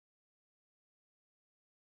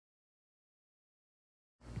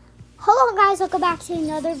Hello guys, welcome back to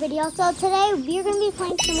another video. So today we're going to be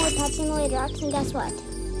playing some more Pet Simulator X, and guess what?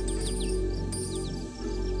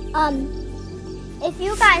 If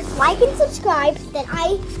you guys like and subscribe, then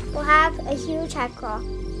I will have a huge head claw.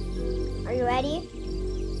 Are you ready?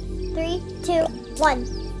 3, 2,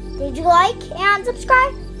 1. Did you like and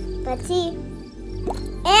subscribe? Let's see.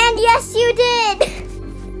 And yes, you did!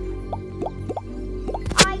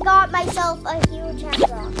 I got myself a huge head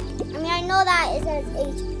claw. I mean, I know that it says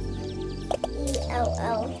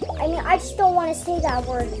H-E-L-L. I mean, I just don't want to say that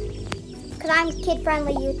word because I'm a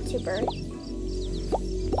kid-friendly YouTuber.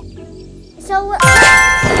 So,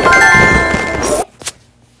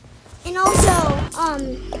 and also,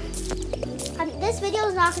 this video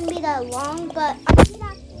is not going to be that long, but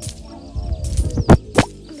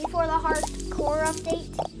before the hardcore update,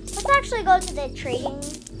 let's actually go to the trading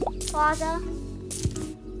plaza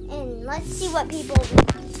and let's see what people do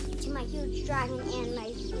to my huge dragon and my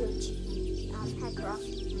huge head claw.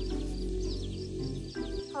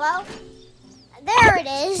 Hello? There it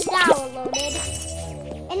is, now loaded.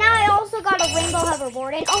 And now I also got a rainbow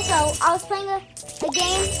hoverboard. And also, I was playing a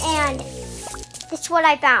game, and this is what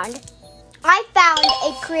I found. I found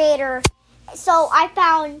a creator. So I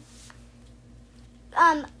found,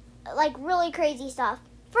 like really crazy stuff.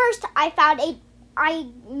 First, I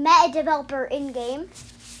met a developer in game.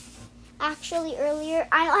 Actually, earlier,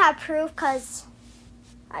 I don't have proof because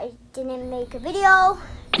I didn't make a video.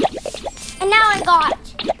 And now I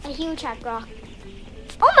got a huge head claw.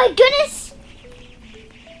 Oh my goodness!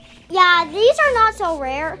 Yeah, these are not so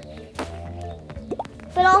rare.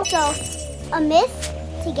 But also, a myth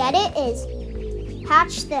to get it is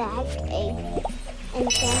hatch the egg in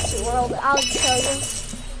Fantasy World. I'll show you.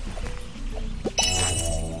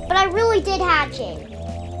 But I really did hatch it.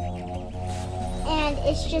 And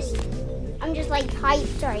it's just, I'm just like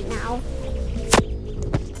hyped right now.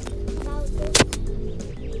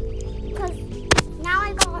 Because now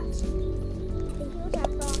I got the huge head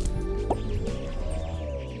claw.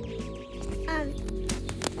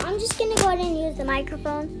 I'm just gonna go ahead and use the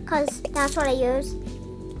microphone because that's what I use.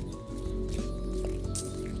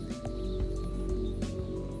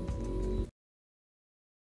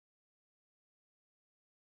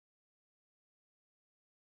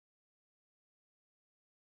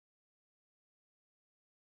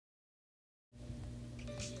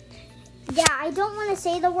 Yeah, I don't want to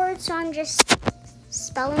say the word, so I'm just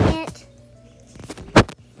spelling it.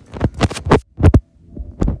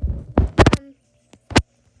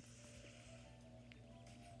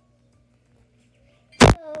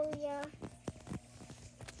 So, yeah.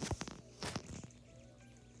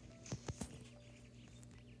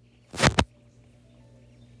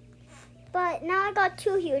 But now I got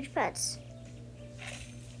 2 huge pets.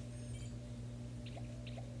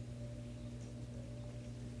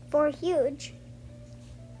 For huge.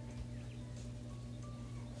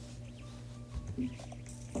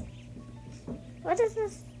 What is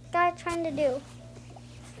this guy trying to do?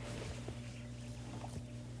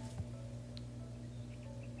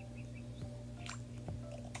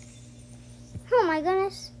 Oh my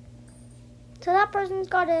goodness. So that person's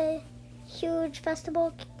got a huge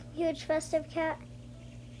festive cat.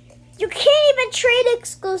 You can't even trade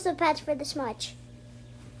exclusive pets for this much.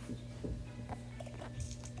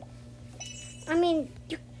 I mean,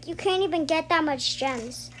 you can't even get that much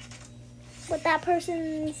gems. What that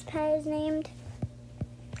person's pet is named.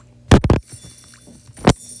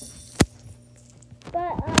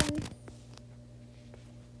 But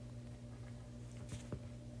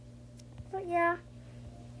yeah.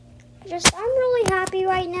 I'm really happy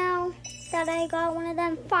right now that I got one of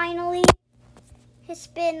them finally. It's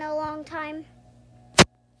been a long time.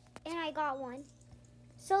 And I got one.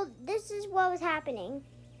 So this is what was happening.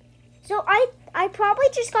 So I probably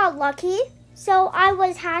just got lucky. So I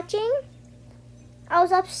was hatching. I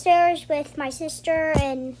was upstairs with my sister,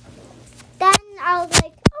 and then I was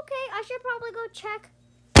like, okay, I should probably go check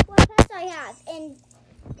what pets I have. And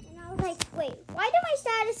I was like, wait, why did my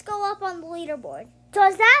status go up on the leaderboard?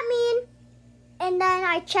 Does that mean? And then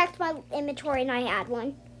I checked my inventory and I had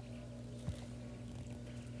one.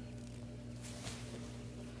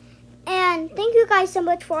 And thank you guys so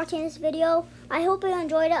much for watching this video. I hope you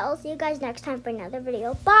enjoyed it. I'll see you guys next time for another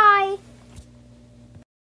video. Bye!